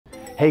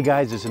Hey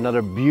guys, it's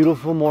another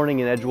beautiful morning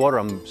in Edgewater.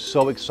 I'm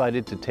so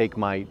excited to take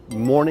my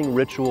morning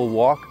ritual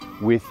walk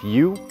with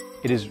you.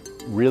 It is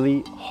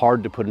really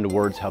hard to put into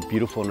words how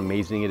beautiful and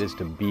amazing it is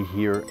to be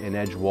here in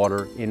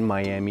Edgewater, in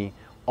Miami,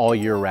 all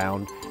year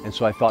round. And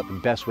so I thought the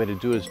best way to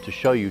do it is to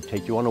show you,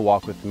 take you on a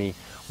walk with me.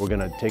 We're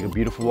gonna take a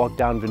beautiful walk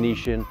down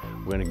Venetian.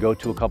 We're gonna go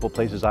to a couple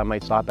places I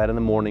might stop at in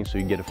the morning so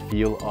you get a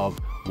feel of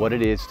what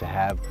it is to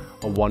have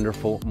a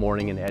wonderful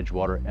morning in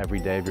Edgewater every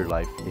day of your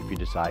life if you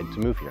decide to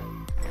move here.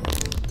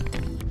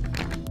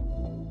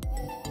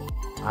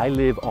 I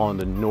live on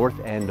the north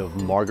end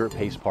of Margaret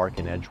Pace Park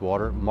in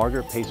Edgewater.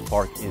 Margaret Pace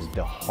Park is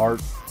the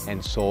heart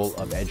and soul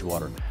of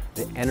Edgewater.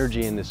 The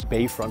energy in this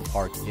bayfront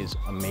park is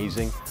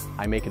amazing.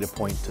 I make it a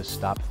point to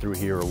stop through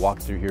here or walk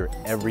through here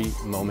every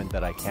moment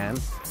that I can.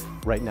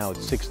 Right now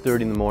it's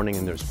 6:30 in the morning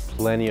and there's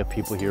plenty of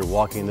people here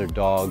walking their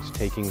dogs,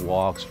 taking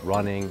walks,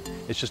 running.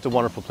 It's just a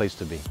wonderful place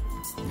to be.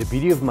 The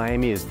beauty of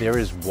Miami is there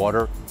is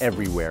water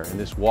everywhere, and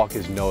this walk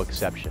is no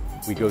exception.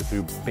 We go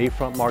through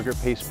bayfront Margaret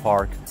Pace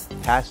Park,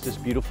 past this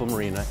beautiful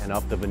marina, and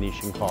up the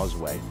Venetian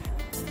Causeway.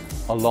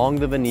 Along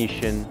the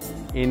Venetian,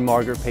 in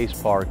Margaret Pace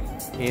Park,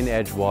 in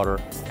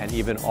Edgewater, and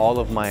even all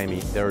of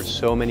Miami, there are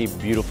so many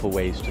beautiful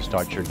ways to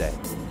start your day.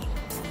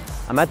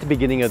 I'm at the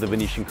beginning of the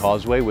Venetian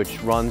Causeway,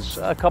 which runs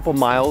a couple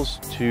miles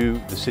to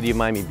the city of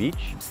Miami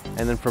Beach,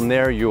 and then from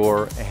there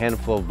you're a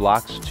handful of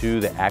blocks to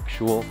the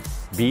actual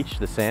beach,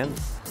 the sand.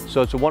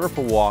 So it's a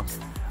wonderful walk.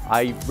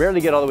 I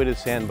rarely get all the way to the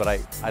sand, but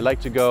I like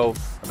to go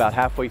about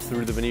halfway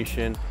through the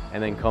Venetian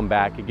and then come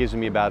back. It gives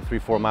me about a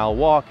 3-4 mile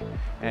walk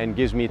and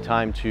gives me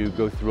time to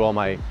go through all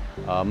my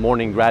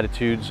morning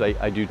gratitudes.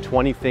 I do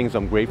 20 things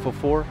I'm grateful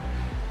for,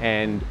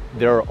 and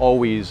there are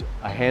always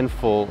a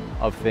handful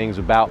of things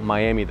about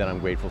Miami that I'm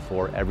grateful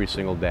for every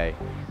single day.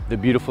 The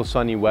beautiful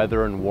sunny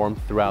weather and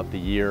warmth throughout the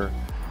year,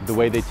 the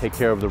way they take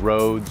care of the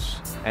roads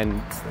and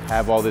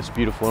have all this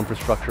beautiful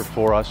infrastructure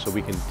for us so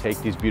we can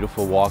take these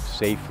beautiful walks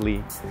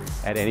safely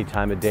at any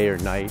time of day or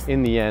night.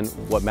 In the end,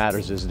 what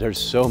matters is there's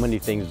so many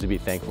things to be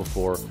thankful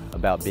for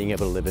about being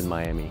able to live in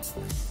Miami.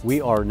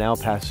 We are now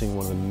passing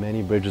one of the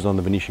many bridges on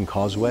the Venetian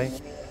Causeway.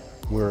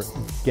 We're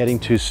getting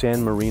to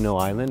San Marino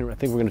Island. I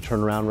think we're gonna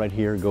turn around right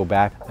here, go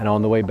back, and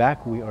on the way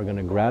back, we are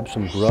gonna grab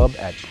some grub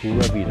at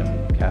Pura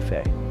Vida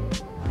Cafe.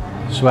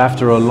 So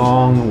after a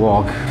long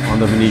walk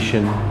on the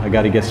Venetian, I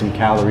got to get some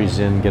calories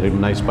in, get a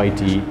nice bite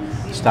to eat.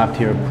 Stopped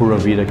here at Pura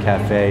Vida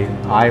Cafe.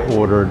 I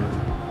ordered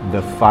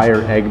the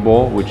fire egg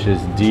bowl, which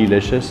is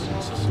delicious.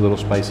 It's a little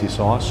spicy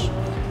sauce.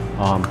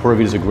 Pura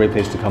Vida is a great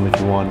place to come if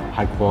you want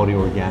high quality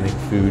organic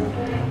food,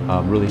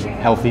 really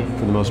healthy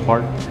for the most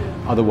part.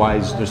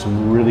 Otherwise, there's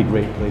some really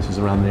great places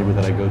around the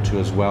neighborhood that I go to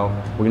as well.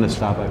 We're going to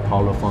stop at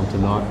Paulo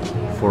Fontenot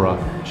for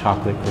a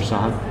chocolate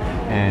croissant,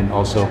 and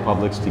also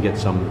Publix to get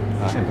some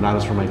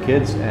empanadas for my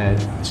kids. And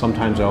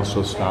sometimes I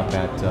also stop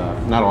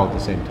at, not all at the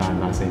same time,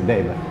 not the same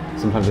day, but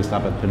sometimes I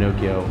stop at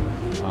Pinocchio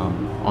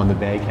on the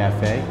Bay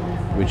Cafe,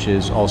 which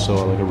is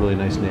also like a really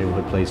nice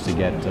neighborhood place to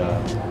get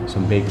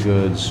some baked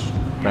goods,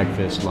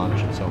 breakfast,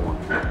 lunch, and so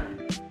on.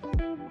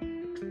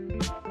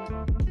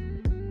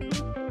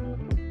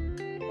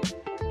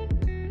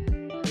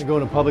 I'm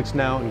going to Publix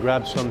now and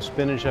grab some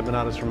spinach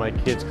empanadas for my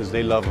kids because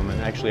they love them, and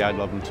actually I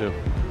love them too.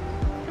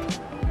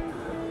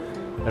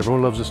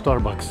 Everyone loves a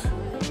Starbucks.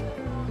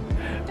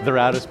 They're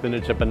out of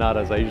spinach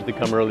empanadas. I usually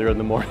come earlier in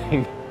the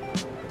morning.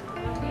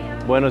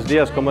 Buenos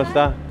días, ¿cómo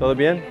está? ¿Todo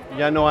bien?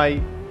 Ya no hay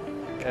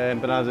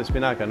empanadas de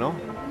espinaca, ¿no?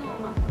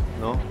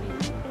 ¿No?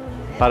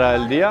 ¿Para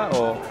el día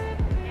o...?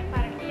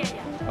 Para el día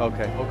ya. Ok,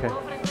 ok.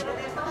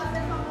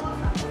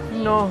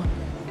 No.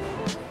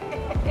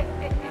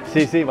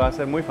 Sí, sí, va a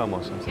ser muy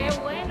famoso. Sí. ¡Qué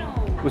bueno!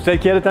 ¿Usted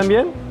quiere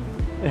también?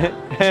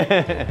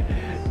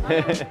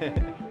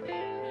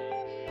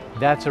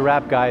 That's a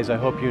wrap, guys. I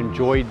hope you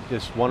enjoyed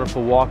this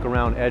wonderful walk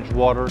around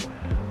Edgewater.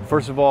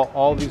 First of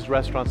all these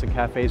restaurants and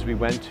cafes we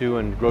went to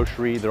and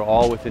grocery, they're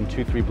all within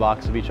 2-3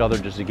 blocks of each other,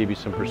 just to give you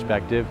some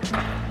perspective.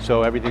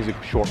 So everything's a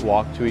short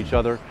walk to each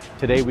other.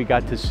 Today we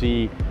got to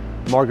see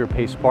Margaret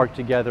Pace Park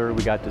together.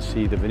 We got to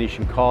see the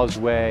Venetian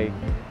Causeway,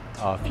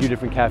 a few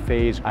different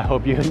cafes. I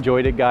hope you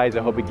enjoyed it, guys.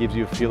 I hope it gives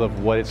you a feel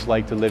of what it's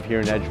like to live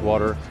here in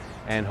Edgewater,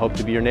 and hope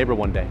to be your neighbor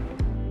one day.